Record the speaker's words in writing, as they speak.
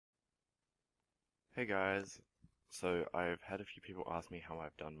Hey guys, so I've had a few people ask me how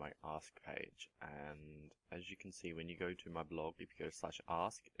I've done my ask page, and as you can see when you go to my blog, if you go to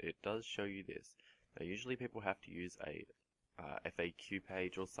 /ask, it does show you this. Now usually people have to use a FAQ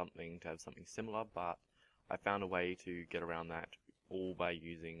page or something to have something similar, but I found a way to get around that all by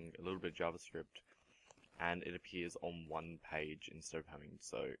using a little bit of JavaScript, and it appears on one page instead of having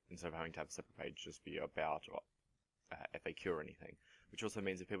to have a separate page just be about or FAQ or anything. Which also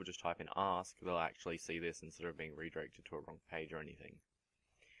means if people just type in ask, they'll actually see this instead of being redirected to a wrong page or anything.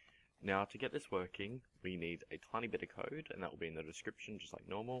 Now to get this working, we need a tiny bit of code, and that will be in the description just like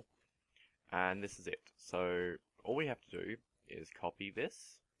normal. And this is it. So all we have to do is copy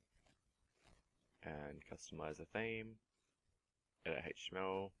this and customize a theme, edit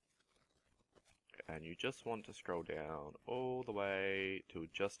HTML, and you just want to scroll down all the way to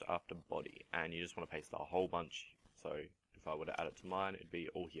just after body, and you just want to paste a whole bunch. So if I were to add it to mine, it'd be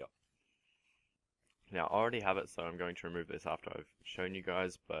all here. Now I already have it, so I'm going to remove this after I've shown you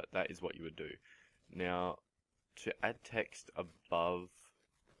guys, but that is what you would do. Now to add text above,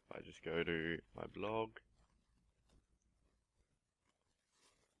 if I just go to my blog,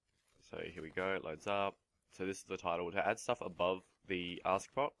 so here we go, it loads up. So this is the title. To add stuff above the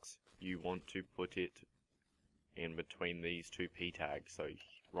ask box, you want to put it in between these two p tags, so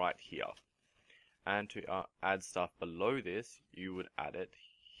right here. And to add stuff below this, you would add it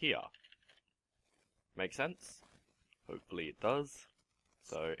here. Make sense? Hopefully it does.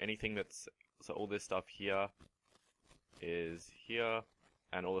 So all this stuff here is here,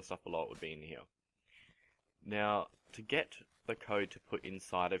 and all the stuff below it would be in here. Now, to get the code to put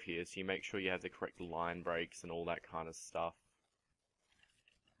inside of here, so you make sure you have the correct line breaks and all that kind of stuff,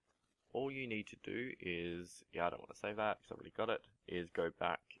 all you need to do is, I don't want to save that because I've already got it, is go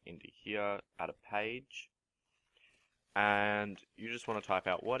back into here, add a page, and you just want to type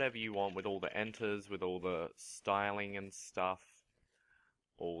out whatever you want with all the enters, with all the styling and stuff,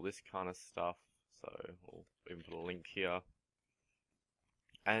 all this kind of stuff. So we'll even put a link here.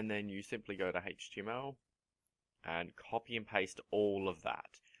 And then you simply go to HTML and copy and paste all of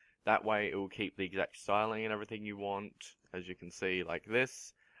that. That way it will keep the exact styling and everything you want, as you can see, like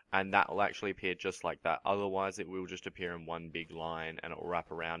this. And that will actually appear just like that. Otherwise it will just appear in one big line and it will wrap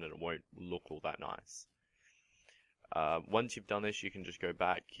around and it won't look all that nice. Once you've done this, you can just go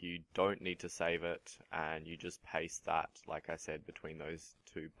back. You don't need to save it, and you just paste that, like I said, between those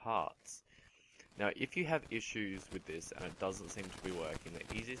two parts. Now if you have issues with this and it doesn't seem to be working,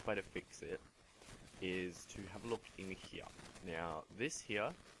 the easiest way to fix it is to have a look in here. Now this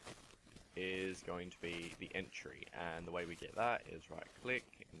here is going to be the entry, and the way we get that is right click,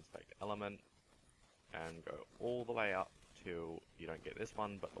 inspect element, and go all the way up till you don't get this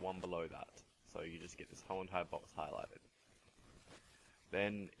one but the one below that. So you just get this whole entire box highlighted.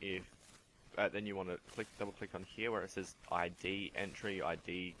 Then then you want to double click on here where it says ID entry,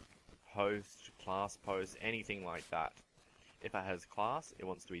 ID post, class post, anything like that. If it has class, it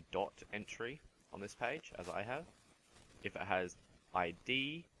wants to be dot entry on this page, as I have. If it has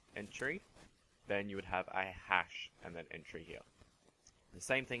ID entry, then you would have a hash and then entry here. The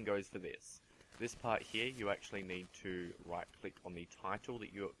same thing goes for this. This part here, you actually need to right click on the title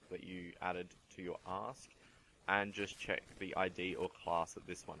that you added to your ask and just check the ID or class that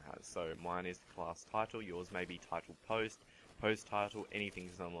this one has. So mine is class title, yours may be title post, post title, anything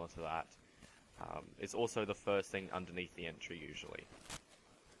similar to that. It's also the first thing underneath the entry usually.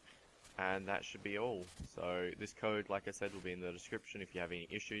 And that should be all. So this code, like I said, will be in the description. If you have any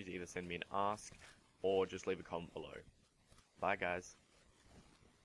issues, either send me an ask or just leave a comment below. Bye guys.